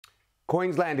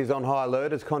Queensland is on high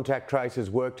alert as contact tracers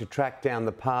work to track down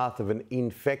the path of an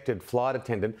infected flight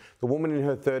attendant. The woman in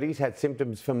her 30s had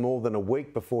symptoms for more than a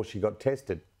week before she got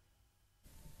tested.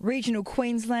 Regional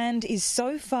Queensland is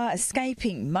so far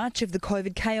escaping much of the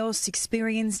COVID chaos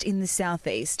experienced in the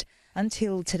southeast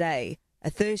until today. A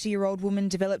 30-year-old woman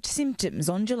developed symptoms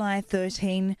on July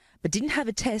 13 but didn't have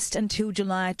a test until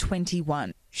July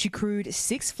 21. She crewed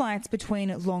 6 flights between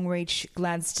Longreach,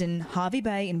 Gladstone, Hervey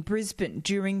Bay and Brisbane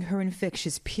during her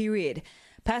infectious period.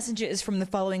 Passengers from the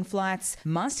following flights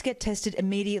must get tested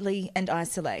immediately and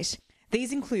isolate.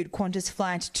 These include Qantas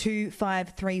Flight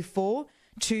 2534,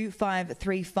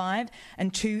 2535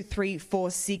 and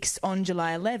 2346 on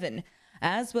July 11,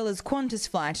 as well as Qantas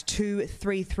Flight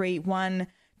 2331,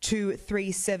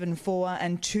 2374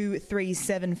 and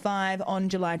 2375 on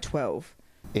July 12.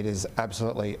 It is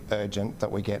absolutely urgent that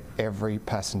we get every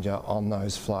passenger on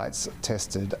those flights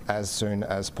tested as soon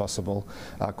as possible.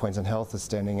 Queensland Health is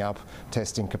standing up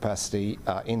testing capacity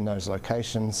in those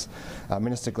locations.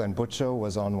 Minister Glenn Butcher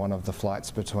was on one of the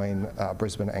flights between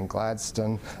Brisbane and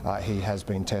Gladstone. He has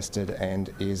been tested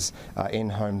and is in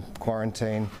home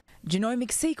quarantine. Genomic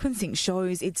sequencing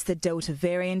shows it's the Delta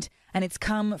variant and it's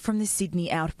come from the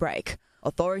Sydney outbreak.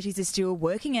 Authorities are still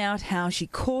working out how she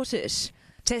caught it.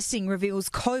 Testing reveals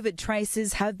COVID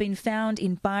traces have been found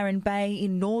in Byron Bay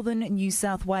in northern New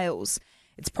South Wales.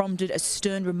 It's prompted a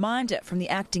stern reminder from the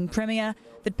acting Premier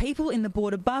that people in the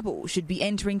border bubble should be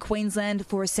entering Queensland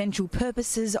for essential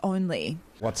purposes only.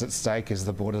 What's at stake is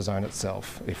the border zone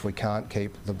itself. If we can't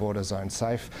keep the border zone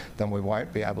safe, then we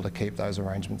won't be able to keep those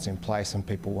arrangements in place and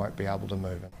people won't be able to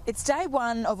move. It's day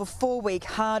one of a 4-week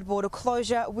hard border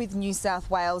closure with New South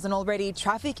Wales, and already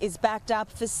traffic is backed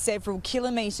up for several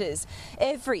kilometres.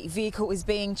 Every vehicle is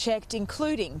being checked,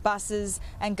 including buses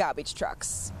and garbage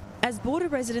trucks. As border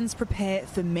residents prepare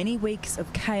for many weeks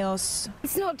of chaos.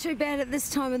 It's not too bad at this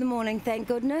time of the morning, thank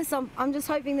goodness. I'm just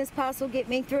hoping this pass will get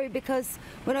me through, because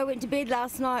when I went to bed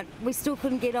last night, we still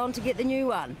couldn't get on to get the new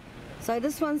one. So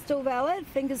this one's still valid,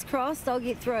 fingers crossed I'll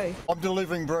get through. I'm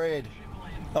delivering bread.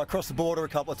 I crossed the border a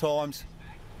couple of times.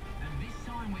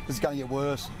 This is going to get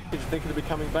worse. Did you think it'd be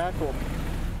coming back,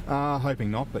 or?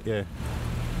 Hoping not, but yeah.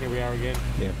 Here we are again.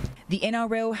 Yeah. The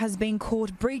NRL has been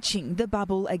caught breaching the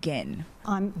bubble again.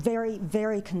 I'm very,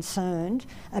 very concerned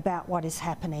about what is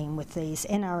happening with these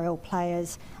NRL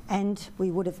players, and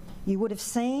you would have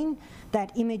seen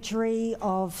that imagery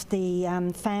of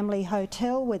the family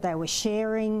hotel where they were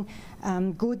sharing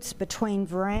goods between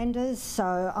verandas,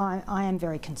 so I am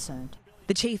very concerned.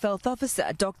 The Chief Health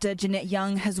Officer, Dr Jeanette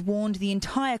Young, has warned the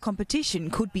entire competition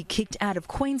could be kicked out of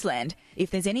Queensland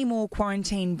if there's any more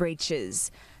quarantine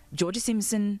breaches. Georgia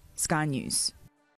Simpson, Sky News.